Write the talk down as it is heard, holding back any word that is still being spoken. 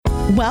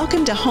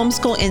Welcome to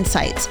Homeschool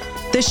Insights,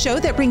 the show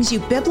that brings you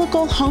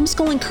biblical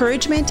homeschool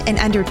encouragement in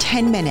under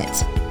 10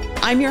 minutes.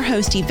 I'm your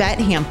host, Yvette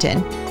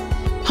Hampton.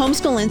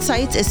 Homeschool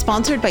Insights is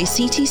sponsored by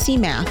CTC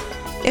Math.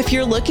 If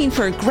you're looking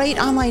for a great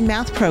online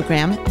math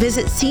program,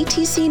 visit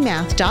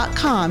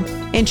ctcmath.com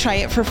and try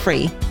it for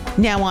free.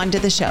 Now on to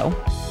the show.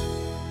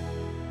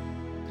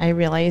 I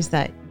realize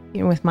that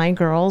with my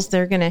girls,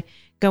 they're going to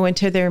go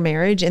into their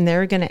marriage and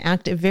they're going to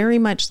act very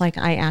much like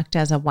I act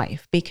as a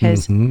wife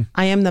because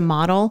I am the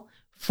model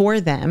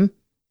for them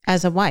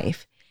as a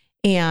wife.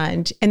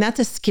 And that's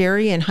a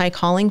scary and high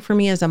calling for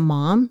me as a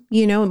mom,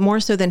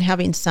 more so than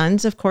having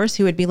sons, of course,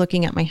 who would be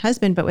looking at my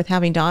husband, but with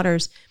having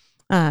daughters,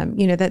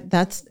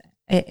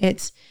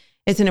 it's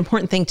an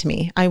important thing to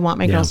me. I want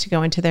my girls to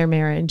go into their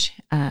marriage,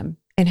 and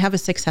have a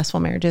successful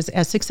marriage,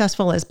 as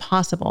successful as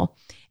possible.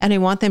 And I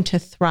want them to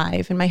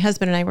thrive. And my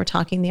husband and I were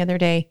talking the other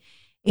day,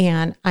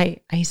 and I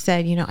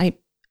said,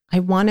 I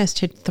want us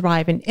to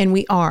thrive, and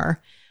we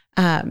are.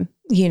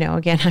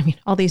 Again,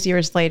 all these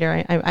years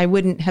later, I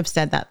wouldn't have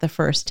said that the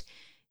first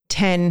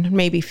 10,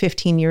 maybe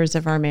 15 years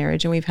of our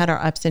marriage, and we've had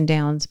our ups and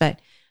downs, but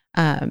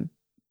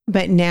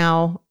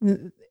now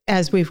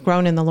as we've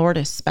grown in the Lord,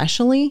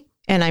 especially,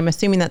 and I'm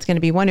assuming that's going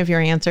to be one of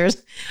your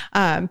answers,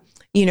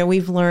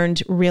 we've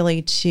learned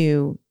really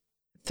to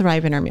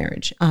thrive in our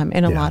marriage,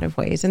 in a lot of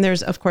ways. And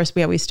there's, of course,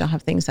 we always still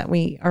have things that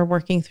we are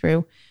working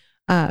through.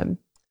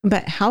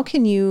 But how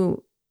can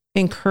you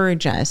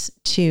encourage us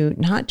to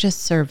not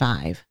just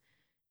survive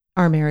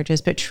our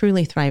marriages, but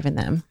truly thrive in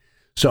them?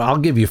 So I'll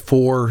give you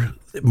 4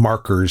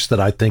 markers that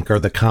I think are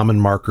the common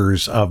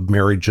markers of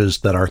marriages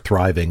that are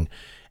thriving.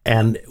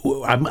 And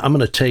I'm going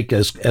to take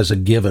as a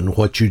given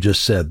what you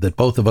just said, that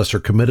both of us are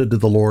committed to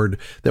the Lord,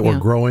 that we're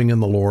growing in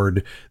the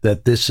Lord,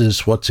 that this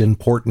is what's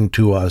important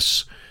to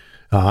us,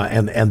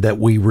 and that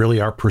we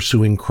really are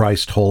pursuing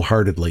Christ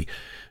wholeheartely.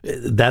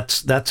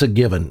 That's a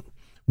given.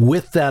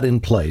 With that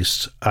in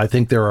place, I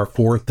think there are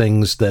 4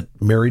 things that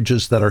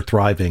marriages that are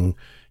thriving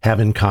have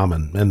in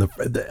common. And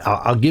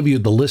I'll give you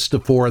the list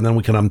of 4, and then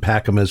we can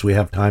unpack them as we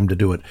have time to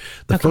do it.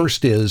 The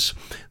first is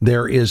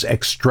there is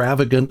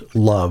extravagant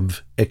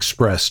love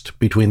expressed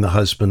between the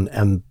husband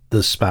and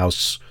the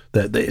spouse,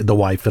 the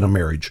wife in a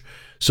marriage.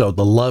 So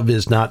the love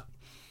is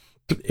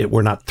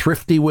we're not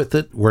thrifty with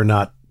it. We're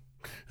not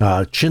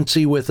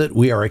chintzy with it.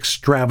 We are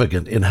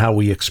extravagant in how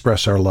we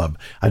express our love.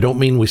 I don't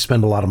mean we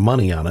spend a lot of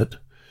money on it.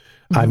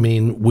 I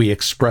mean, we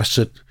express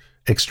it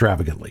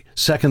extravagantly.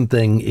 Second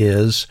thing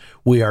is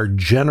we are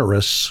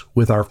generous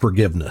with our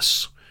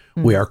forgiveness.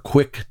 We are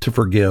quick to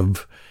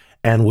forgive,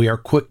 and we are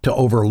quick to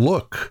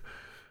overlook.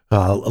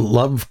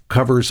 Love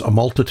covers a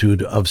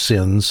multitude of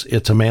sins.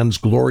 It's a man's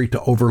glory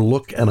to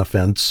overlook an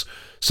offense.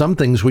 Some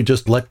things we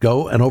just let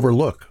go and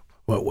overlook.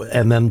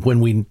 And then when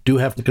we do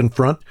have to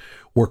confront,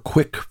 we're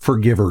quick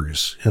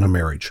forgivers in a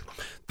marriage.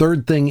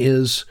 Third thing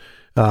is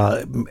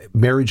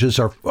marriages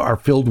are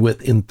filled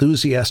with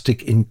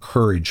enthusiastic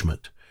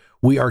encouragement.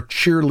 We are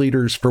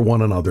cheerleaders for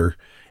one another,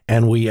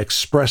 and we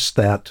express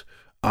that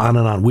on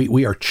and on.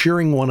 We are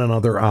cheering one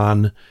another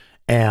on,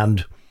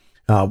 and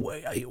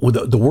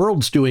the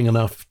world's doing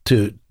enough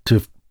to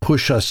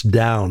push us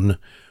down.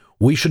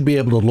 We should be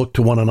able to look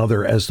to one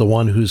another as the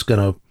one who's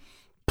going to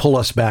pull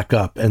us back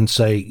up and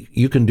say,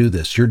 you can do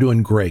this. You're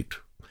doing great.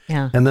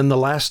 Yeah. And then the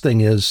last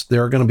thing is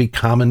there are going to be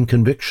common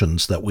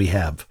convictions that we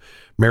have.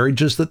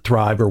 Marriages that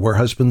thrive are where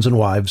husbands and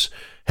wives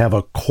have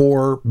a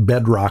core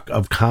bedrock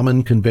of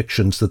common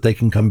convictions that they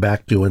can come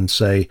back to and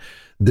say,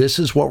 this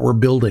is what we're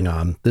building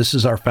on. This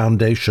is our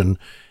foundation.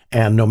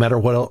 And no matter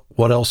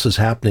what else is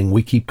happening,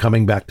 we keep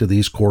coming back to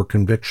these core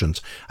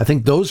convictions. I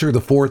think those are the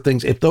 4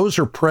 things. If those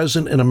are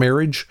present in a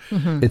marriage,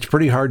 it's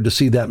pretty hard to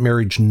see that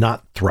marriage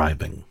not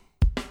thriving.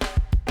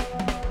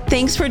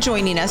 Thanks for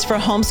joining us for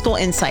Homeschool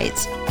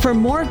Insights. For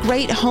more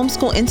great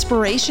homeschool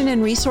inspiration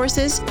and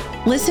resources,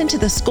 listen to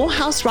the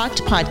Schoolhouse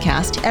Rocked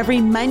podcast every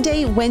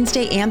Monday,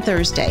 Wednesday, and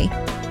Thursday.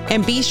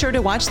 And be sure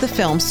to watch the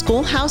film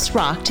Schoolhouse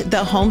Rocked: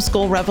 The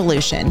Homeschool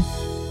Revolution.